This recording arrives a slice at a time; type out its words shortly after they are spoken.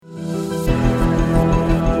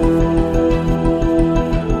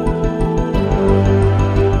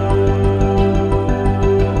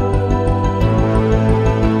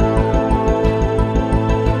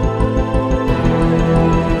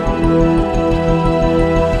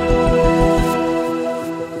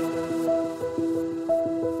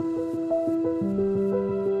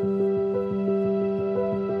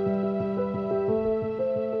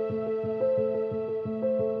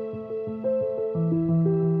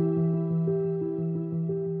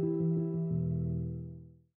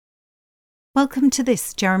Welcome to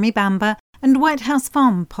this Jeremy Bamber and White House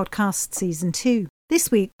Farm podcast season 2.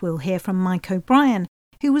 This week we'll hear from Mike O'Brien,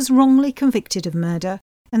 who was wrongly convicted of murder,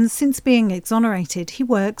 and since being exonerated he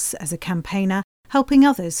works as a campaigner helping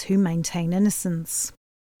others who maintain innocence.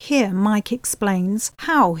 Here Mike explains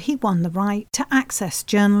how he won the right to access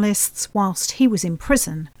journalists whilst he was in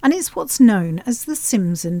prison, and it's what's known as the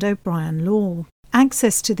Sims and O'Brien law.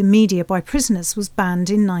 Access to the media by prisoners was banned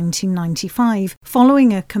in 1995,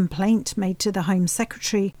 following a complaint made to the Home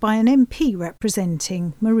Secretary by an MP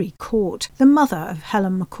representing Marie Court, the mother of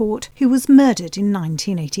Helen McCourt, who was murdered in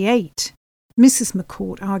 1988. Mrs.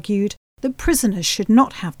 McCourt argued that prisoners should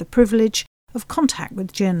not have the privilege of contact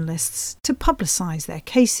with journalists to publicise their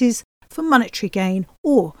cases for monetary gain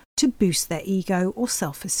or to boost their ego or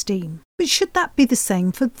self-esteem. But should that be the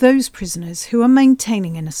same for those prisoners who are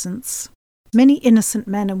maintaining innocence? Many innocent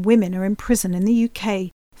men and women are in prison in the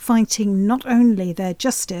UK, fighting not only their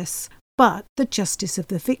justice, but the justice of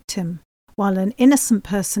the victim. While an innocent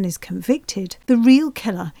person is convicted, the real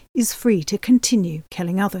killer is free to continue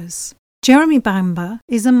killing others. Jeremy Bamber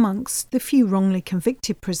is amongst the few wrongly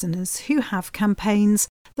convicted prisoners who have campaigns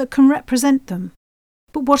that can represent them.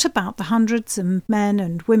 But what about the hundreds of men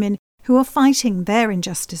and women who are fighting their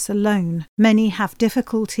injustice alone? Many have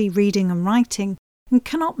difficulty reading and writing, and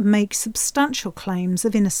cannot make substantial claims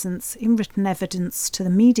of innocence in written evidence to the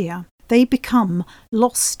media. They become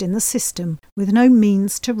lost in the system with no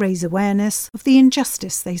means to raise awareness of the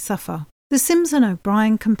injustice they suffer. The Sims and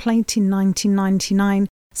O'Brien complaint in 1999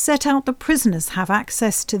 set out that prisoners have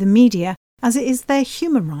access to the media as it is their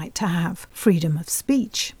human right to have freedom of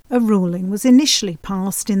speech. A ruling was initially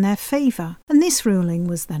passed in their favour, and this ruling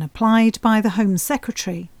was then applied by the Home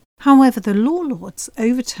Secretary. However, the Law Lords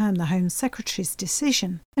overturned the Home Secretary's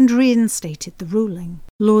decision and reinstated the ruling.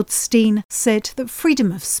 Lord Steen said that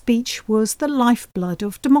freedom of speech was the lifeblood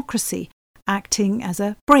of democracy, acting as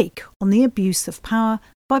a brake on the abuse of power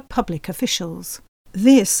by public officials.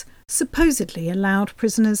 This supposedly allowed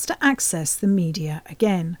prisoners to access the media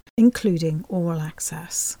again, including oral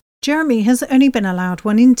access. Jeremy has only been allowed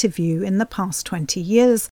one interview in the past 20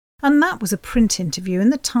 years, and that was a print interview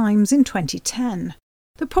in the Times in 2010.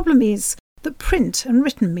 The problem is that print and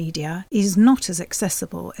written media is not as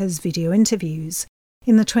accessible as video interviews.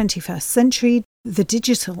 In the 21st century, the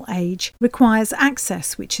digital age requires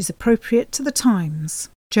access which is appropriate to the times.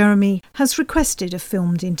 Jeremy has requested a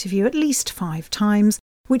filmed interview at least 5 times,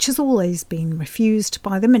 which has always been refused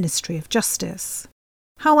by the Ministry of Justice.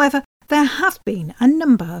 However, there have been a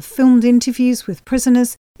number of filmed interviews with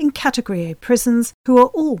prisoners in Category A prisons who are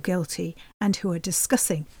all guilty and who are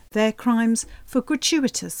discussing their crimes for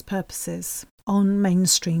gratuitous purposes on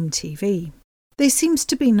mainstream TV. There seems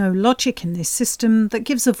to be no logic in this system that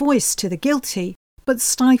gives a voice to the guilty but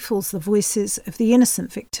stifles the voices of the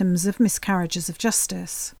innocent victims of miscarriages of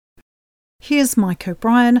justice. Here's Mike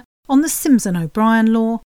O'Brien on the Sims and O'Brien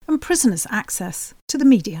law and prisoners' access to the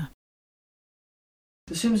media.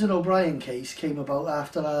 The Sims and O'Brien case came about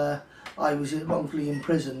after I was wrongfully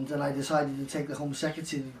imprisoned, and I decided to take the Home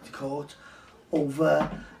Secretary to court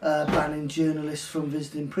over banning journalists from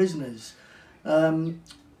visiting prisoners.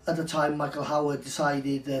 At the time, Michael Howard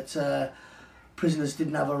decided that prisoners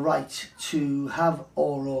didn't have a right to have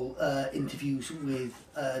oral interviews with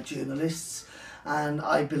journalists, and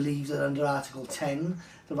I believed that under Article 10,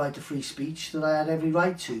 the right to free speech, that I had every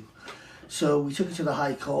right to. So we took it to the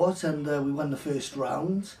High Court, and we won the first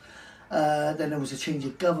round. Then there was a change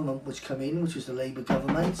of government which came in, which was the Labour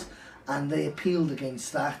government, and they appealed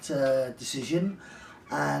against that decision,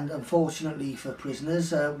 and unfortunately for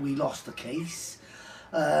prisoners we lost the case.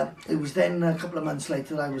 It was then a couple of months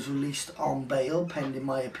later that I was released on bail pending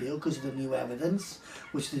my appeal because of the new evidence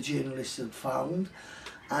which the journalists had found,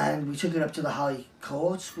 and we took it up to the High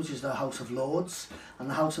Court, which is the House of Lords, and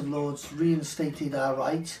the House of Lords reinstated our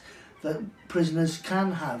right that prisoners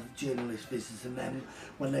can have journalists visiting them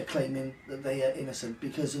when they're claiming that they are innocent,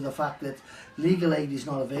 because of the fact that legal aid is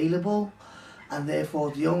not available, and therefore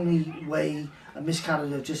the only way a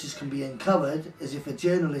miscarriage of justice can be uncovered is if a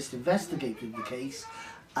journalist investigated the case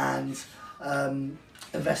and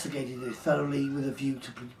investigated it thoroughly with a view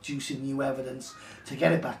to producing new evidence to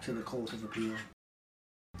get it back to the Court of Appeal.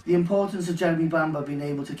 The importance of Jeremy Bamber being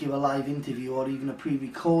able to give a live interview or even a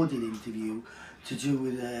pre-recorded interview to do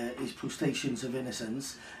with his protestations of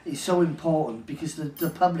innocence is so important, because the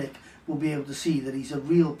public will be able to see that he's a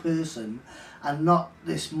real person and not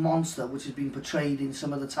this monster which has been portrayed in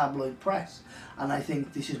some of the tabloid press. And I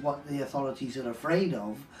think this is what the authorities are afraid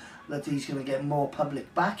of, that he's going to get more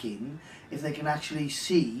public backing if they can actually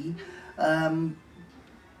see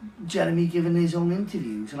Jeremy giving his own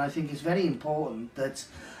interviews. And I think it's very important that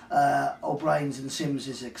O'Brien's and Sims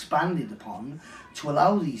is expanded upon to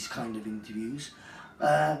allow these kind of interviews.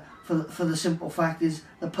 For the simple fact is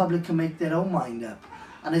the public can make their own mind up.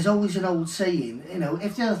 And there's always an old saying, you know,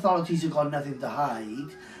 if the authorities have got nothing to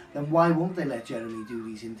hide, then why won't they let Jeremy do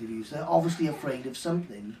these interviews? They're obviously afraid of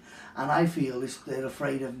something, and I feel they're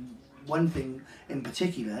afraid of one thing in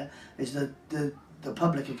particular, is that the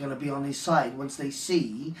public are going to be on his side once they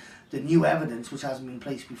see the new evidence, which hasn't been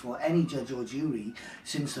placed before any judge or jury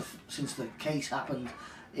since the case happened,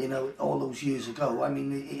 you know, all those years ago. I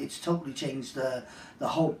mean, it's totally changed the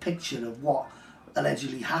whole picture of what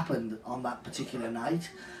allegedly happened on that particular night,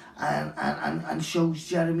 and shows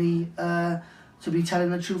Jeremy to be telling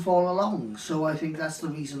the truth all along. So I think that's the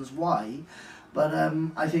reasons why. But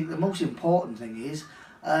I think the most important thing is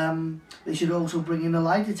they should also bring in a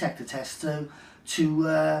lie detector test to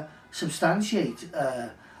substantiate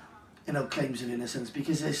you know, claims of innocence,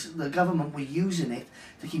 because the government were using it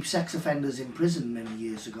to keep sex offenders in prison many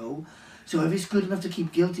years ago. So if it's good enough to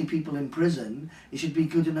keep guilty people in prison, it should be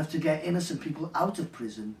good enough to get innocent people out of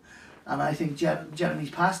prison. And I think Jeremy's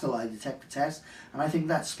passed the lie detector test, and I think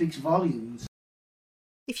that speaks volumes.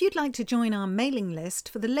 If you'd like to join our mailing list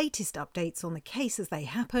for the latest updates on the case as they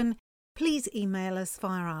happen, please email us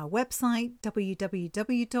via our website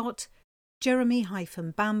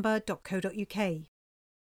www.jeremy-bamber.co.uk.